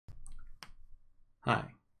Hi,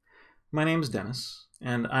 my name is Dennis,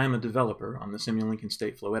 and I am a developer on the Simulink and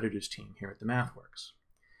Stateflow editors team here at the MathWorks.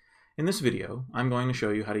 In this video, I'm going to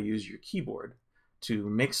show you how to use your keyboard to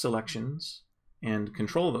make selections and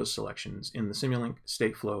control those selections in the Simulink,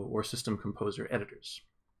 Stateflow, or System Composer editors.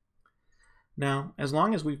 Now, as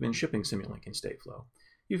long as we've been shipping Simulink and Stateflow,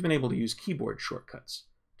 you've been able to use keyboard shortcuts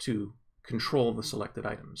to control the selected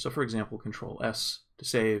items. So for example, Control S to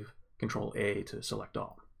save, Control A to select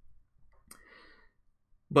all.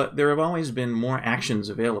 But there have always been more actions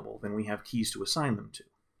available than we have keys to assign them to.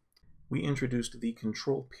 We introduced the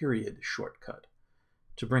Control Period shortcut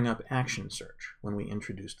to bring up action search when we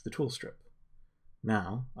introduced the tool strip.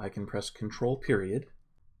 Now I can press Control Period.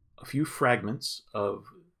 A few fragments of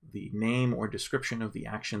the name or description of the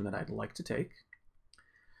action that I'd like to take.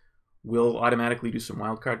 We'll automatically do some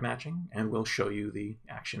wildcard matching, and we'll show you the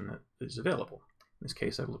action that is available. In this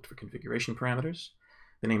case, I've looked for configuration parameters.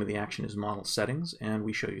 The name of the action is Model Settings, and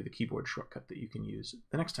we show you the keyboard shortcut that you can use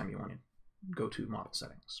the next time you want to go to Model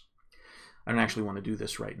Settings. I don't actually want to do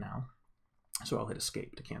this right now, so I'll hit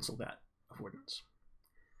Escape to cancel that avoidance.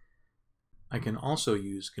 I can also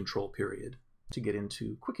use Control Period to get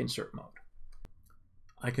into Quick Insert mode.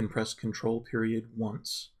 I can press Control Period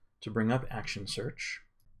once to bring up Action Search,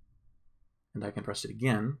 and I can press it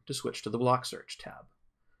again to switch to the Block Search tab.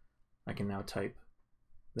 I can now type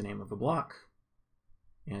the name of a block,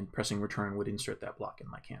 and pressing Return would insert that block in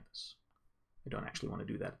my canvas. I don't actually want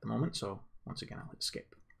to do that at the moment, so once again I'll hit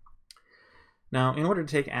Escape. Now, in order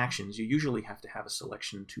to take actions, you usually have to have a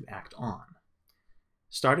selection to act on.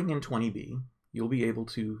 Starting in 20B, you'll be able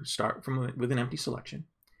to start with an empty selection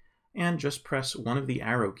and just press one of the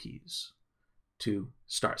arrow keys to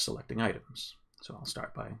start selecting items. So I'll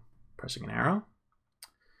start by pressing an arrow.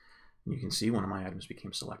 And you can see one of my items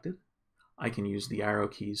became selected. I can use the arrow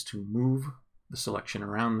keys to move the selection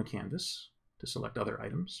around the canvas to select other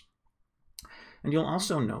items. And you'll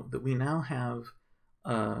also note that we now have,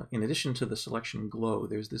 in addition to the selection glow,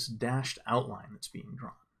 there's this dashed outline that's being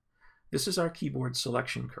drawn. This is our keyboard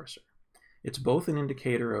selection cursor. It's both an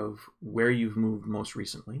indicator of where you've moved most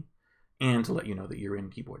recently and to let you know that you're in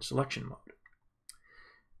keyboard selection mode.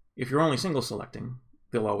 If you're only single selecting,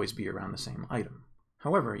 they'll always be around the same item.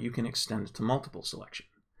 However, you can extend to multiple selection.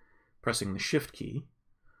 Pressing the Shift key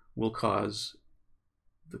will cause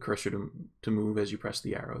the cursor to move as you press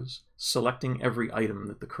the arrows, selecting every item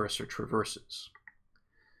that the cursor traverses.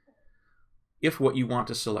 If what you want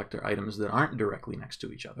to select are items that aren't directly next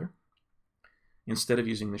to each other, instead of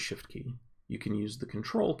using the Shift key, you can use the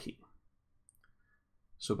Control key.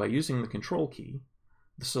 So by using the Control key,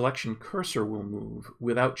 the selection cursor will move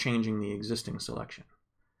without changing the existing selection.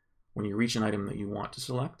 When you reach an item that you want to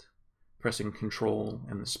select, pressing Control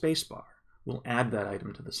and the space bar will add that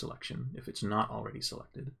item to the selection if it's not already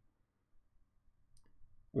selected,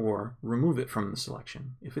 or remove it from the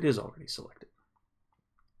selection if it is already selected.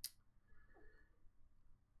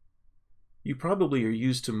 You probably are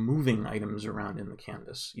used to moving items around in the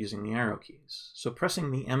canvas using the arrow keys, so pressing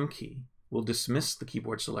the M key will dismiss the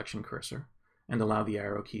keyboard selection cursor and allow the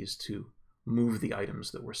arrow keys to move the items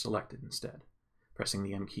that were selected instead. Pressing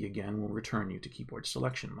the M key again will return you to keyboard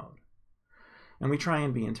selection mode. And we try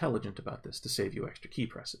and be intelligent about this to save you extra key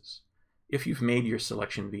presses. If you've made your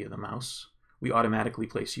selection via the mouse, we automatically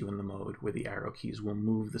place you in the mode where the arrow keys will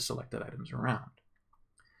move the selected items around.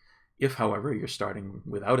 If, however, you're starting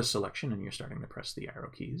without a selection and you're starting to press the arrow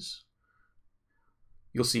keys,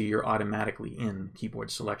 you'll see you're automatically in keyboard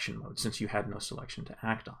selection mode since you had no selection to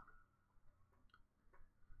act on.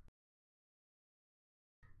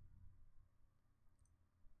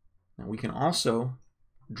 Now we can also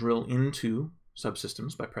drill into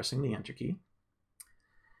Subsystems by pressing the Enter key.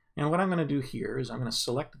 And what I'm going to do here is I'm going to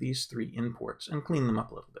select these three imports and clean them up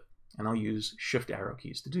a little bit. And I'll use Shift arrow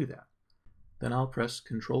keys to do that. Then I'll press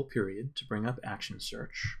Control Period to bring up Action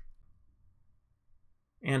Search.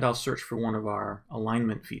 And I'll search for one of our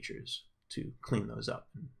alignment features to clean those up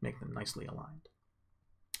and make them nicely aligned.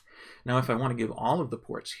 Now if I want to give all of the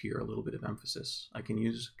ports here a little bit of emphasis, I can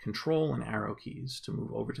use Control and arrow keys to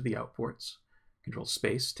move over to the outports, Control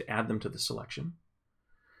Space to add them to the selection.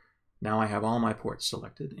 Now I have all my ports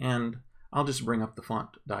selected, and I'll just bring up the font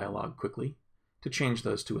dialog quickly to change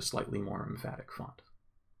those to a slightly more emphatic font.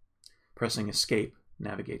 Pressing Escape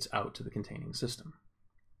navigates out to the containing system.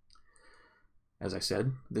 As I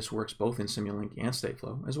said, this works both in Simulink and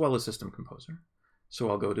Stateflow, as well as System Composer. So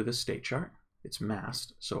I'll go to the state chart. It's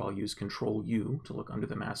masked, so I'll use Control U to look under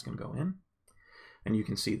the mask and go in. And you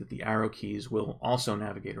can see that the arrow keys will also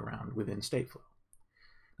navigate around within Stateflow.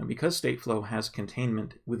 And because Stateflow has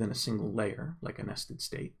containment within a single layer, like a nested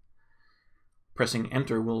state, Pressing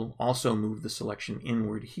Enter will also move the selection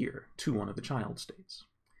inward here to one of the child states.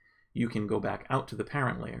 You can go back out to the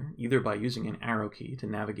parent layer either by using an arrow key to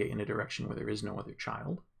navigate in a direction where there is no other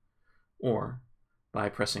child, or by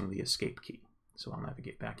pressing the Escape key. So I'll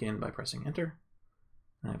navigate back in by pressing Enter,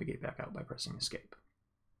 navigate back out by pressing Escape.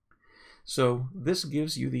 So this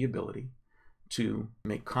gives you the ability to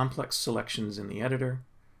make complex selections in the editor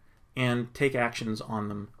and take actions on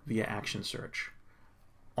them via action search,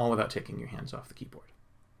 all without taking your hands off the keyboard.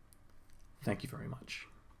 Thank you very much.